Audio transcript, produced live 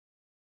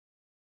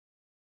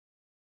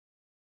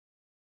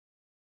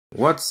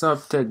What's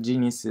up, tech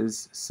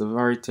geniuses?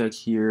 Savari Tech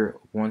here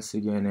once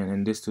again, and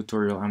in this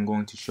tutorial I'm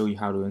going to show you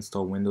how to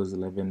install Windows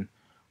 11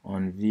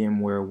 on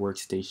VMware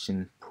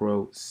Workstation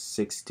Pro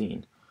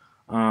 16.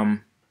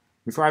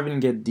 Before I even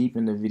get deep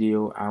in the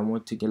video, I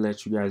want to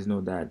let you guys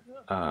know that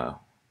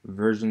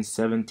version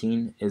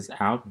 17 is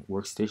out.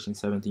 Workstation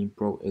 17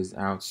 Pro is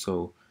out,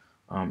 so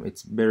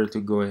it's better to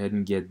go ahead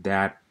and get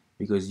that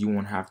because you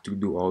won't have to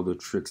do all the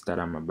tricks that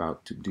I'm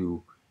about to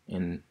do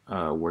in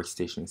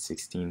Workstation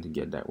 16 to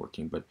get that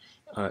working. But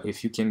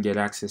if you can get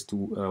access to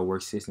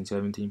Workstation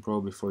 17 Pro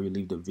before you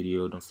leave the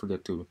video, don't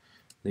forget to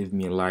leave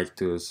me a like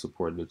to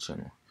support the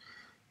channel.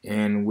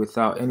 And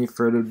without any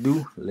further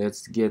ado,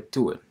 let's get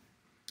to it.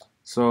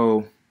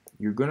 So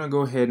you're gonna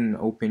go ahead and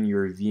open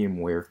your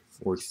VMware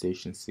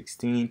Workstation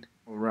 16.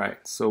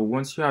 Alright, so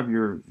once you have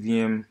your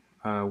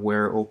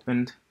VMware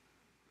opened,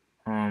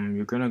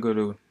 you're gonna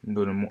go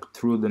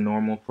through the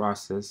normal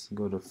process.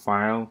 Go to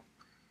File,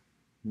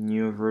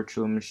 New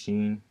Virtual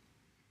Machine.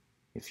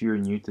 If you're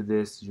new to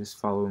this, just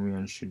follow me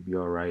and it should be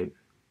alright.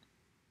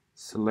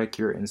 Select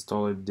your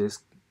installer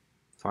disk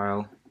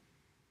file.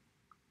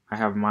 I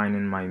have mine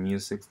in my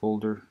music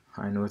folder.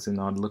 I know it's an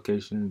odd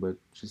location, but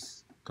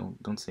just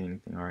don't say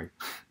anything. Alright.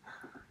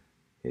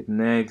 Hit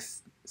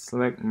next.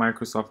 Select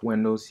Microsoft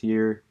Windows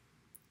here.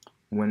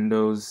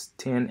 Windows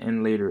 10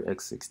 and later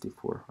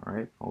x64.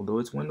 Alright. Although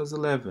it's Windows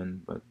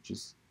 11, but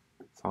just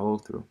follow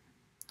through.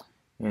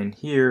 And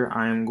here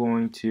I am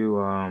going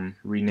to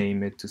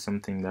rename it to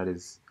something that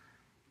is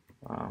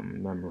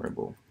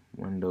memorable.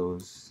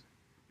 Windows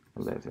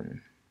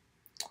 11.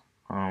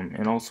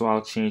 And also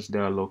I'll change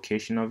the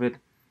location of it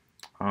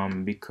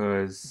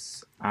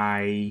because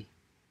I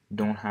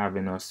don't have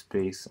enough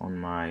space on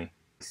my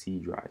C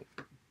drive.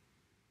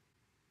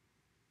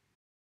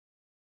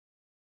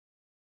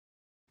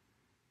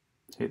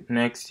 Hit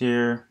next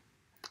here,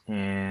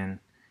 and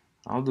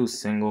I'll do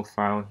single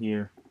file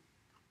here.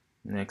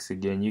 Next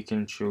again, you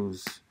can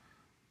choose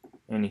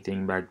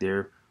anything back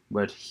there,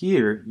 but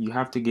here you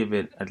have to give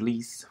it at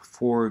least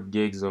 4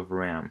 gigs of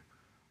RAM.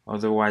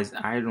 Otherwise,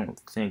 I don't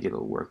think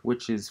it'll work,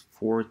 which is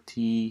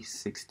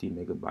 4060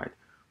 megabyte,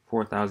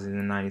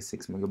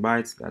 4096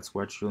 megabytes. That's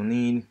what you'll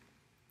need.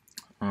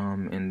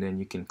 And then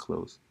you can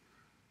close.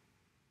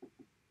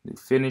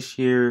 Finish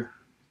here,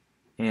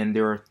 and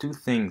there are 2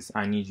 things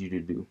I need you to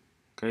do.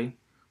 Okay,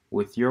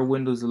 with your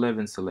Windows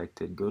 11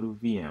 selected, go to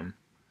VM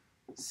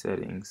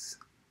settings.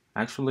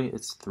 Actually,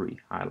 it's 3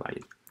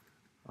 highlight.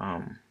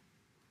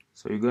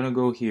 So you're gonna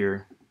go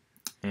here,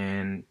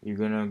 and you're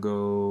gonna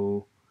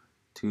go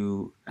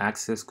to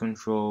access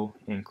control,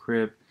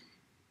 encrypt,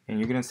 and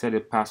you're gonna set a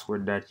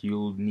password that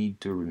you'll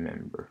need to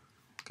remember.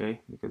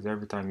 Okay, because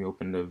every time you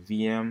open the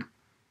VM,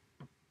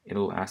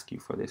 it'll ask you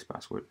for this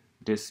password,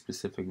 this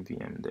specific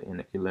VM,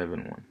 the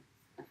 11 one.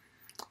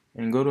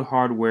 And go to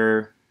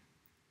hardware,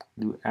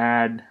 do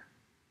add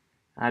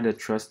a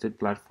trusted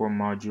platform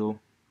module,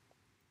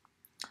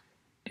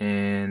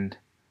 and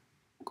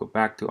go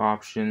back to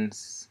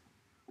options,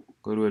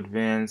 go to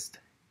advanced,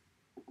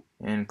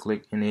 and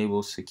click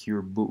enable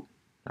secure boot.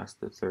 That's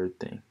the 3rd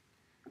thing,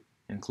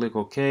 and click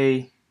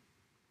OK,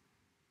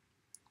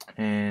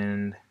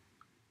 and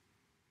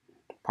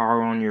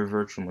power on your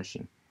virtual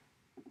machine.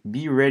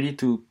 Be ready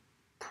to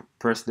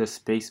press the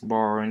space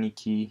bar or any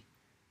key,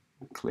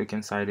 click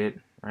inside it,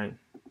 right?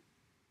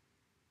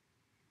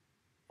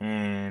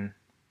 And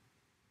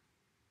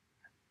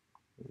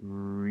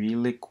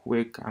really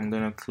quick, I'm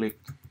gonna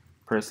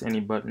press any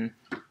button,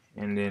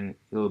 and then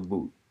it'll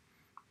boot.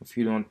 If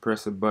you don't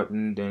press a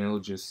button, then it'll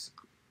just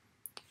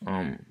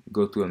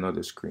go to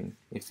another screen.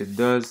 If it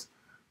does,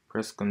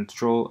 press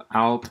Control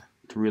Alt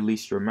to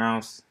release your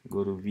mouse,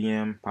 go to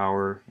VM,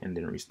 power, and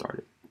then restart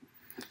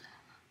it.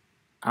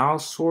 I'll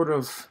sort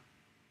of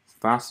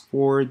fast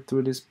forward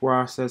through this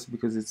process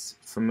because it's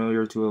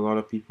familiar to a lot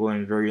of people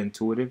and very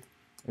intuitive.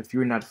 If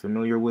you're not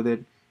familiar with it,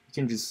 you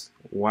can just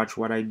watch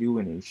what I do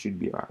and it should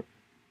be alright.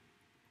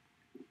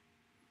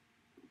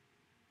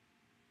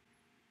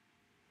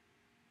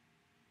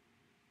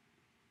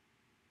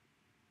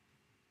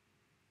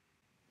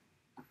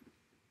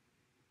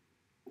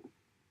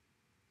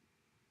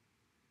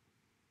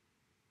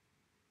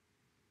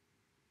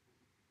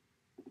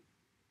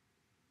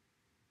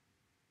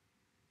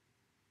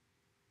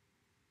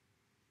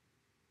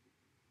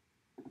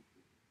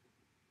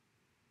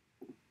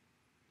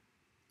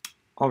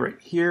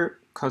 Alright, here,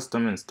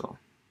 custom install.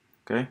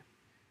 Okay,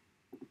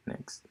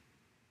 next.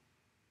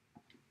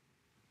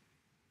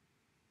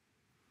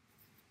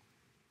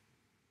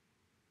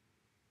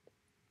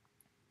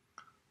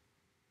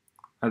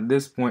 At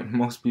this point,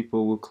 most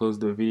people will close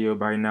the video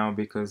by now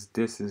because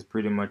this is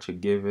pretty much a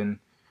given.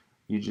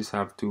 You just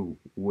have to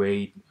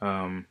wait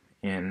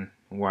and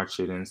watch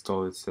it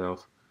install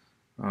itself.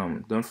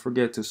 Don't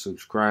forget to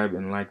subscribe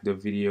and like the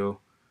video,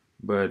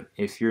 but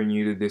if you're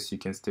new to this, you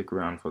can stick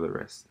around for the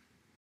rest.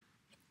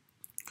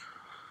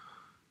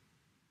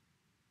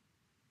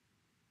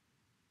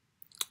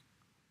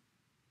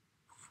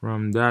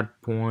 From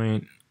that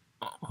point,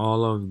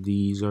 all of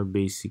these are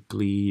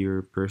basically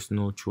your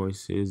personal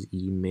choices: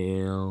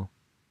 email,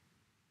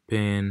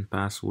 PIN,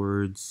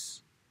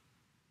 passwords,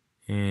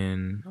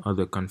 and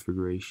other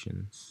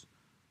configurations.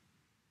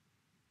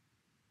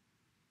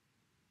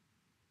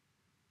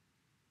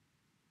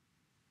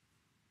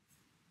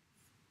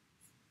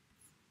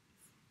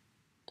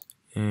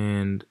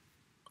 And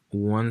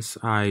once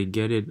I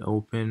get it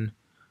open,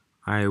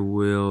 I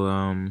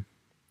will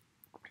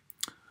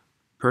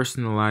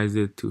personalize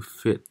it to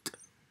fit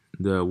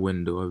the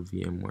window of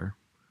VMware,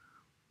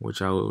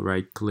 which I will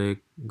right click,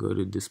 go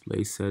to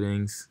display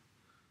settings,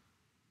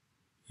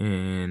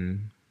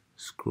 and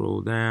scroll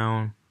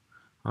down.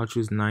 I'll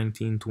choose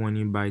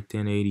 1920 by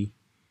 1080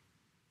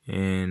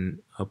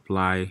 and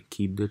apply,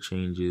 keep the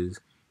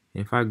changes.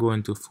 If I go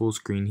into full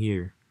screen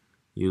here,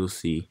 you'll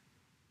see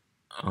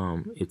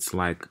it's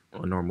like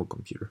a normal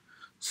computer.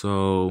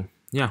 So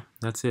yeah,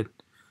 that's it.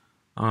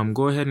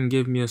 Go ahead and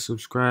give me a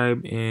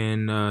subscribe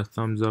and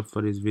thumbs up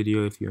for this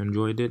video if you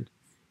enjoyed it,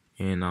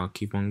 and I'll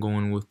keep on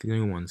going with the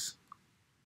new ones.